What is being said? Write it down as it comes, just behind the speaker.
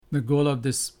The goal of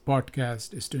this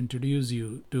podcast is to introduce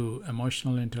you to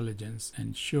emotional intelligence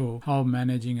and show how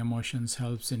managing emotions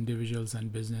helps individuals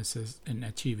and businesses in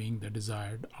achieving the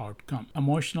desired outcome.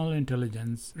 Emotional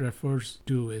intelligence refers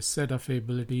to a set of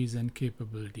abilities and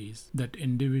capabilities that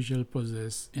individuals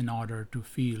possess in order to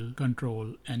feel,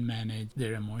 control, and manage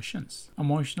their emotions.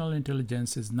 Emotional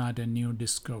intelligence is not a new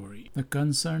discovery. The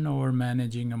concern over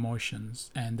managing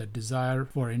emotions and the desire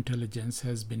for intelligence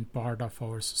has been part of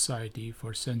our society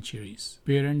for centuries.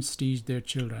 Parents teach their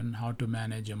children how to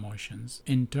manage emotions.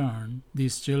 In turn,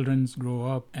 these children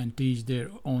grow up and teach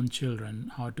their own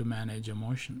children how to manage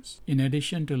emotions. In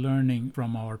addition to learning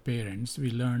from our parents, we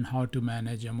learn how to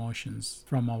manage emotions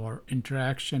from our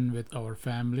interaction with our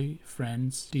family,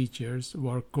 friends, teachers,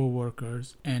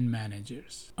 co-workers, and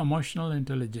managers. Emotional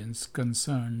intelligence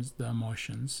concerns the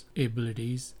emotions,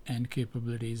 abilities, and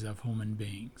capabilities of human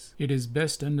beings. It is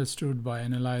best understood by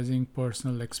analyzing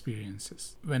personal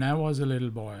experiences. When I was a little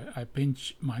boy, I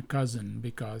pinched my cousin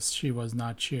because she was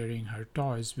not sharing her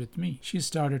toys with me. She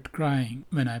started crying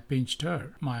when I pinched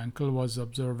her. My uncle was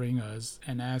observing us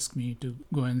and asked me to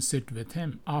go and sit with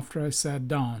him. After I sat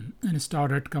down and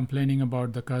started complaining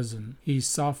about the cousin, he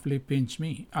softly pinched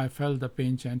me. I felt the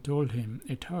pinch and told him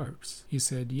it hurts. He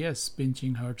said, "Yes,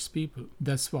 pinching hurts people.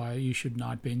 That's why you should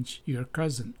not pinch your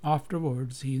cousin."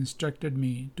 Afterwards, he instructed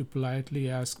me to politely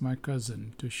ask my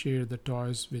cousin to share the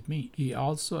toys with me. He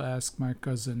also asked my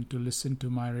cousin to listen to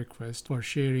my request for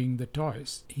sharing the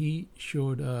toys. He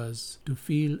showed us to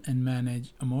feel and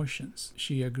manage emotions.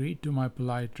 She agreed to my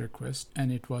polite request,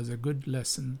 and it was a good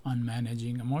lesson on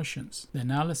managing emotions. The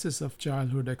analysis of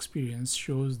childhood experience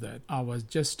shows that I was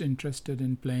just interested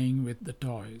in playing with the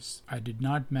toys. I did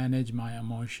not manage my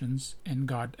emotions and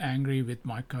got angry with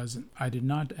my cousin. I did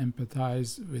not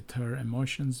empathize with her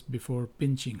emotions before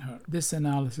pinching her. This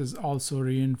analysis also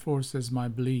reinforces my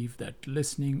belief that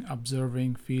listening,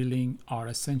 observing, feeling are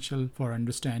essential for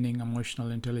understanding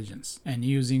emotional intelligence and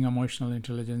using emotional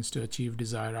intelligence to achieve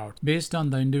desired outcomes. Based on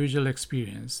the individual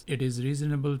experience, it is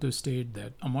reasonable to state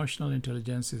that emotional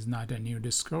intelligence is not a new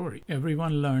discovery.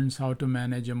 Everyone learns how to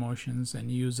manage emotions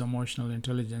and use emotional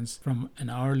intelligence from an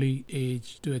early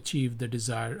age to achieve the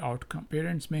desired outcome.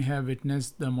 Parents may have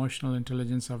witnessed the emotional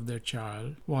intelligence of their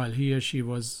child while he or she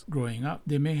was growing up.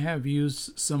 They may have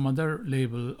used some other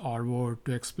label or word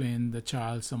to explain the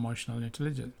child's emotional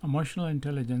intelligence. Emotional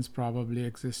intelligence probably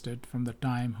existed from the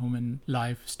time human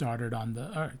life started on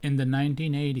the earth. In the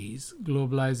 1980s,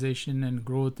 globalization and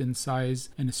growth in size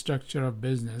and structure of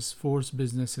business forced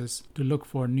businesses to look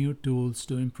for new tools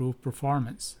to improve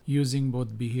performance, using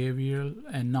both behavioral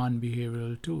and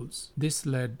non-behavioral tools. This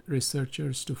led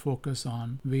researchers to focus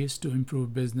on ways to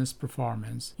improve business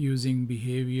performance using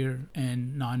behavior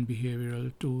and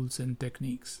non-behavioral tools and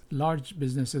techniques. Large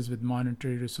businesses with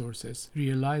monetary resources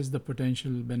realized the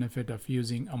potential benefit of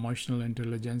using emotional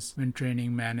intelligence when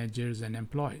training managers and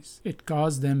employees. It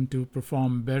caused them to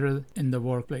perform better in the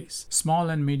workplace. Small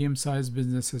and medium-sized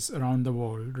businesses around the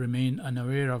world remain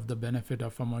unaware of the benefit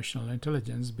of emotional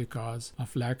intelligence because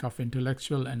of lack of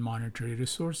intellectual and monetary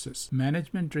resources.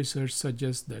 Management research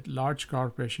suggests that large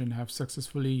corporations have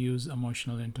successfully used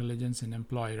emotional intelligence in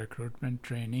employee recruitment,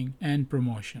 training, and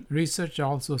promotion. Research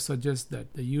also suggests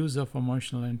that the use of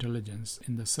emotional intelligence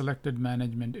in the selected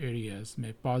management areas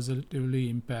may positively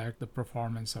impact the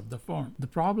performance of the firm. The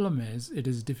problem is, it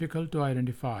is difficult to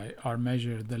identify or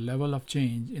measure the level of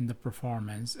change in the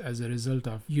performance as a result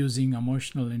of using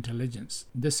emotional intelligence.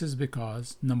 This is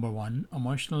because, number one,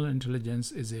 emotional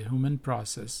intelligence is a human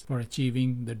process for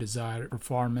achieving the desired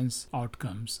performance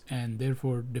outcomes and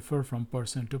therefore differ from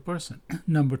person to person.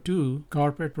 Number two,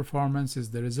 corporate performance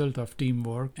is the result of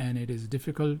teamwork, and it is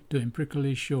difficult to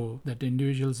empirically show that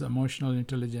individuals' emotional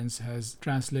intelligence has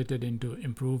translated into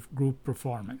improved group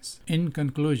performance. In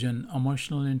conclusion,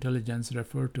 emotional intelligence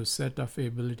refers to a set of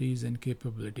abilities and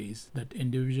capabilities that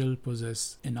individuals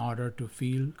possess in order to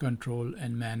feel, control,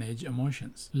 and manage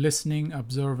emotions. Listening,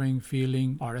 observing,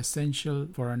 feeling are essential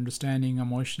for understanding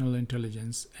emotional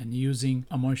intelligence and using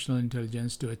emotional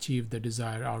intelligence to achieve the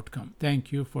desired outcome.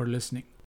 Thank you for listening.